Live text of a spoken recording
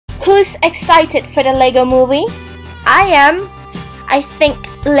Who's excited for the Lego movie? I am! I think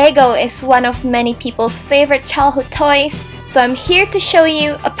Lego is one of many people's favorite childhood toys, so I'm here to show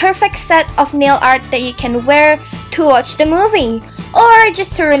you a perfect set of nail art that you can wear to watch the movie, or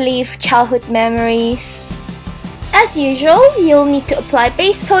just to relive childhood memories. As usual, you'll need to apply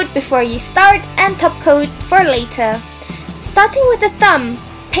base coat before you start and top coat for later. Starting with the thumb,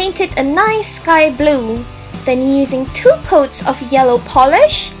 paint it a nice sky blue. Then using 2 coats of yellow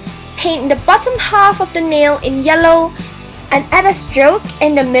polish, paint the bottom half of the nail in yellow and add a stroke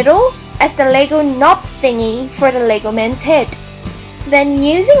in the middle as the Lego knob thingy for the Lego man's head. Then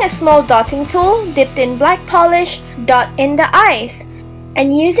using a small dotting tool dipped in black polish, dot in the eyes.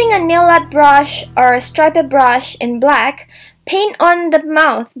 And using a nail art brush or a striper brush in black, paint on the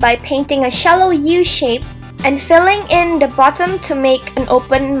mouth by painting a shallow U shape and filling in the bottom to make an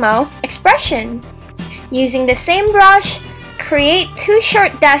open mouth expression. Using the same brush, create 2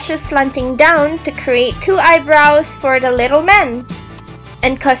 short dashes slanting down to create 2 eyebrows for the little man.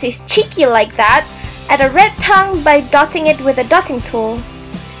 And cause he's cheeky like that, add a red tongue by dotting it with a dotting tool.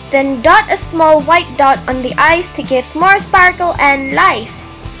 Then dot a small white dot on the eyes to give more sparkle and life.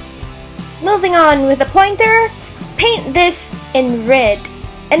 Moving on with the pointer, paint this in red.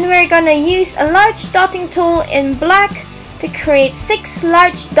 And we're gonna use a large dotting tool in black to create 6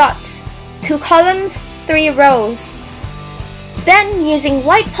 large dots, 2 columns, 3 rows. Then using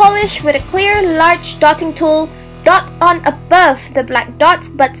white polish with a clear large dotting tool, dot on above the black dots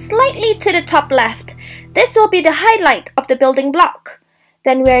but slightly to the top left. This will be the highlight of the building block.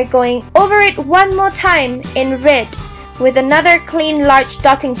 Then we're going over it one more time in red with another clean large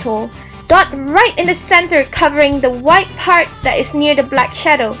dotting tool. Dot right in the center covering the white part that is near the black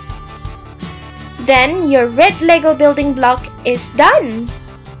shadow. Then your red Lego building block is done!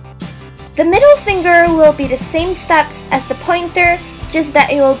 The middle finger will be the same steps as the pointer, just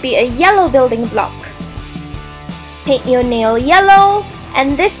that it will be a yellow building block. Paint your nail yellow,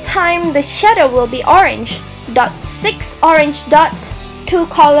 and this time the shadow will be orange. Dot 6 orange dots, 2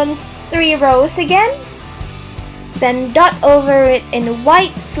 columns, 3 rows again. Then dot over it in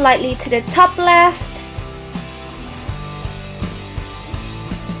white slightly to the top left.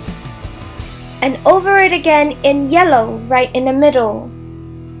 And over it again in yellow right in the middle.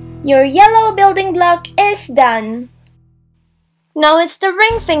 Your yellow building block is done. Now it's the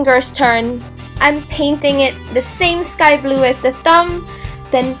ring finger's turn. I'm painting it the same sky blue as the thumb,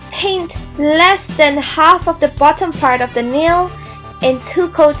 then paint less than half of the bottom part of the nail in 2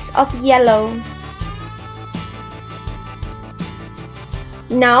 coats of yellow.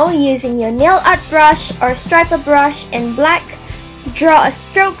 Now using your nail art brush or striper brush in black, draw a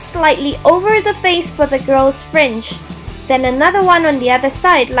stroke slightly over the face for the girl's fringe. Then another one on the other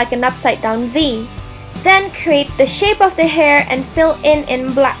side like an upside down V. Then create the shape of the hair and fill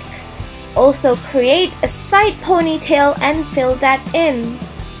in black. Also create a side ponytail and fill that in.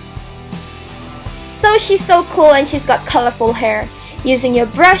 So she's so cool and she's got colorful hair. Using your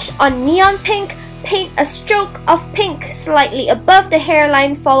brush on neon pink, paint a stroke of pink slightly above the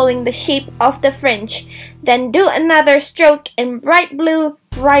hairline following the shape of the fringe. Then do another stroke in bright blue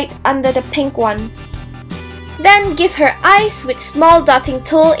right under the pink one. Then give her eyes with small dotting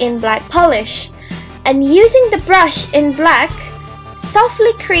tool in black polish. And using the brush in black,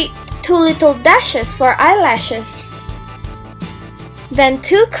 softly create 2 little dashes for eyelashes. Then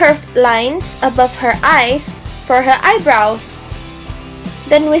 2 curved lines above her eyes for her eyebrows.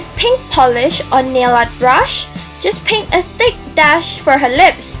 Then with pink polish on nail art brush, just paint a thick dash for her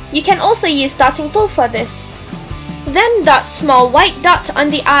lips. You can also use dotting tool for this. Then dot small white dot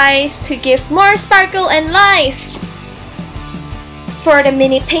on the eyes to give more sparkle and life. For the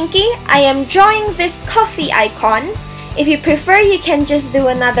mini pinky, I am drawing this coffee icon. If you prefer, you can just do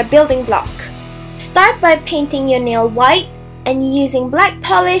another building block. Start by painting your nail white and using black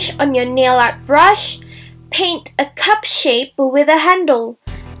polish on your nail art brush, paint a cup shape with a handle.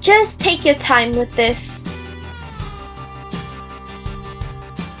 Just take your time with this.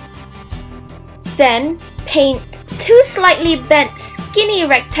 Then paint 2 slightly bent skinny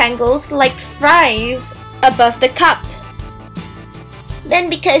rectangles like fries above the cup. Then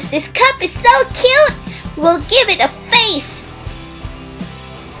because this cup is so cute, we'll give it a face.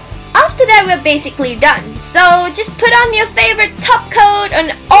 After that, we're basically done. So just put on your favorite top coat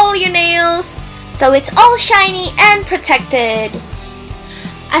on all your nails so it's all shiny and protected.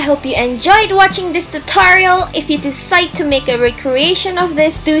 I hope you enjoyed watching this tutorial. If you decide to make a recreation of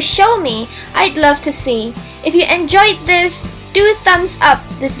this, do show me. I'd love to see. If you enjoyed this, do thumbs up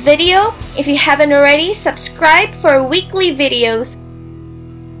this video. If you haven't already, subscribe for weekly videos.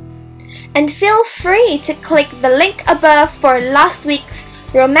 And feel free to click the link above for last week's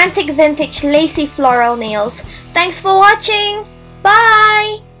romantic vintage lacy floral nails. Thanks for watching! Bye!